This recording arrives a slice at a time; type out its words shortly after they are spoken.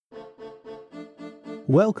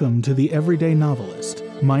Welcome to The Everyday Novelist.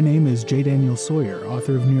 My name is J. Daniel Sawyer,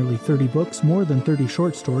 author of nearly 30 books, more than 30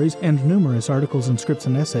 short stories, and numerous articles and scripts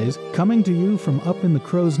and essays, coming to you from up in the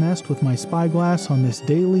crow's nest with my spyglass on this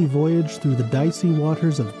daily voyage through the dicey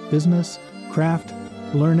waters of business, craft,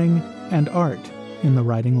 learning, and art in the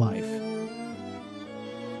writing life.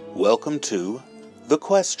 Welcome to The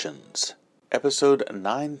Questions, episode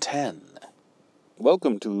 910.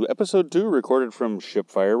 Welcome to episode 2, recorded from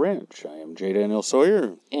Shipfire Ranch. I am J. Daniel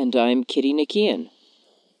Sawyer. And I'm Kitty Nikian.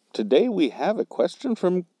 Today we have a question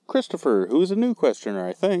from Christopher, who is a new questioner,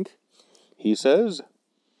 I think. He says,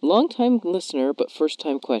 Long-time listener, but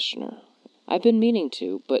first-time questioner. I've been meaning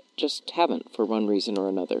to, but just haven't for one reason or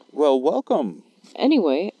another. Well, welcome.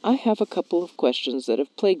 Anyway, I have a couple of questions that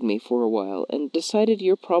have plagued me for a while, and decided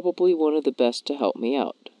you're probably one of the best to help me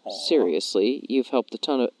out. Aww. Seriously, you've helped a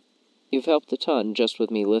ton just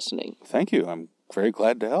with me listening. Thank you. I'm very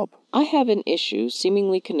glad to help. I have an issue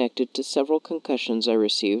seemingly connected to several concussions I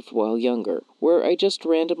received while younger, where I just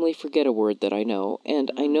randomly forget a word that I know,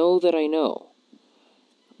 and I know that I know.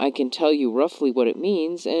 I can tell you roughly what it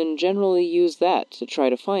means, and generally use that to try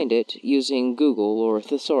to find it using Google or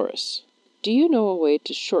Thesaurus. Do you know a way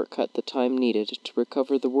to shortcut the time needed to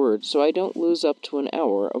recover the word so I don't lose up to an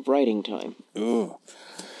hour of writing time? Ooh.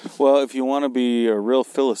 Well, if you want to be a real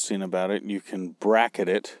Philistine about it, you can bracket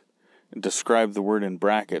it, describe the word in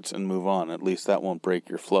brackets, and move on. At least that won't break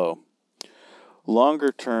your flow.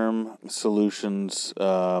 Longer-term solutions,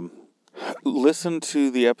 listen to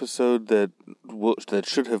the episode that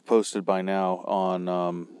should have posted by now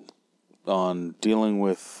on dealing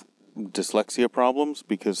with dyslexia problems,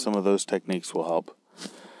 because some of those techniques will help.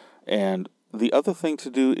 And the other thing to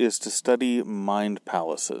do is to study mind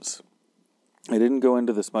palaces. I didn't go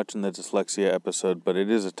into this much in the dyslexia episode, but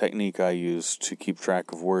it is a technique I use to keep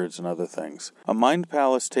track of words and other things. A mind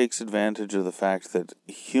palace takes advantage of the fact that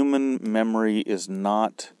human memory is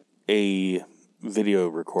not a video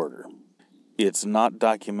recorder. It's not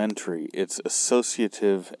documentary. It's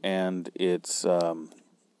associative, and it's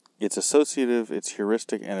associative, it's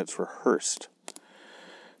heuristic, and it's rehearsed.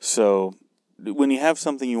 So when you have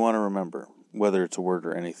something you want to remember, whether it's a word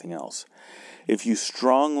or anything else, if you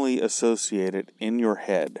strongly associate it in your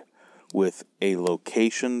head with a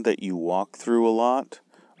location that you walk through a lot,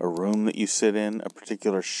 a room that you sit in, a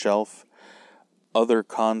particular shelf, other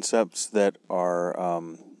concepts that are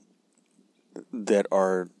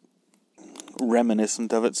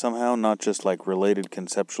reminiscent of it somehow, not just like related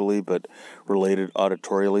conceptually, but related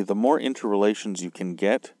auditorially, the more interrelations you can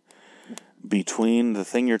get between the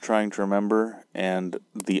thing you're trying to remember and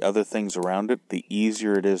the other things around it, the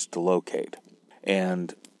easier it is to locate.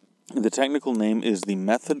 And the technical name is the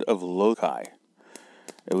method of loci.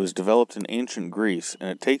 It was developed in ancient Greece, and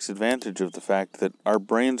it takes advantage of the fact that our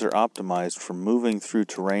brains are optimized for moving through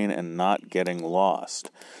terrain and not getting lost.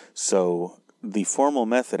 So the formal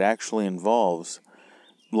method actually involves,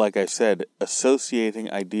 like I said,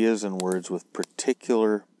 associating ideas and words with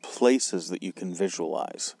particular places that you can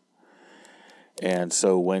visualize. And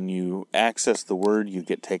so when you access the word, you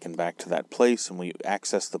get taken back to that place, and when you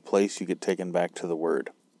access the place, you get taken back to the word.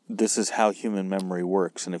 This is how human memory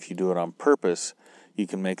works, and if you do it on purpose, you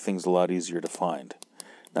can make things a lot easier to find.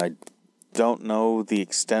 Now, I don't know the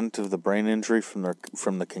extent of the brain injury from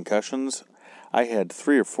the concussions. I had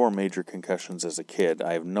 3 or 4 major concussions as a kid.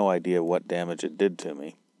 I have no idea what damage it did to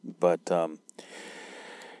me, but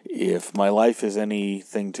if my life is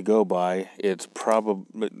anything to go by,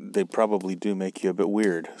 they probably do make you a bit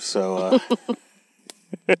weird. So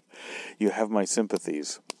you have my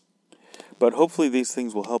sympathies. But hopefully these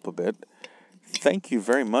things will help a bit. Thank you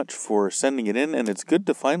very much for sending it in, and it's good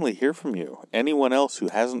to finally hear from you. Anyone else who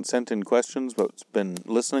hasn't sent in questions but's been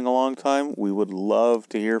listening a long time, we would love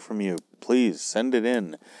to hear from you. Please send it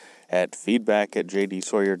in at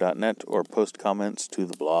feedback@jdsawyer.net or post comments to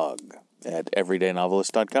the blog at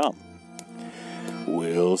everydaynovelist.com.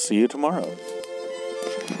 We'll see you tomorrow.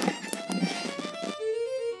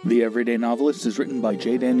 The Everyday Novelist is written by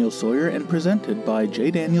J. Daniel Sawyer and presented by J.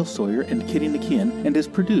 Daniel Sawyer and Kitty Nikian, and is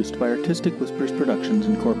produced by Artistic Whispers Productions,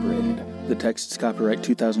 Incorporated. The text is copyright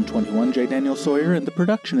 2021 J. Daniel Sawyer, and the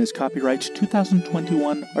production is copyright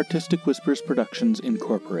 2021 Artistic Whispers Productions,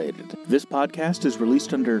 Incorporated. This podcast is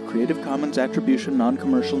released under a Creative Commons Attribution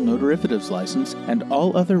Non-Commercial No Derivatives license, and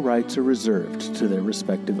all other rights are reserved to their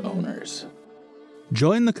respective owners.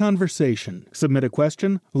 Join the conversation. Submit a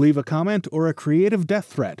question, leave a comment, or a creative death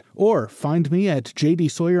threat. Or find me at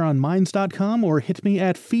jdsawyeronminds.com or hit me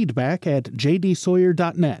at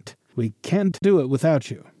feedback@jdsawyer.net. We can't do it without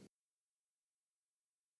you.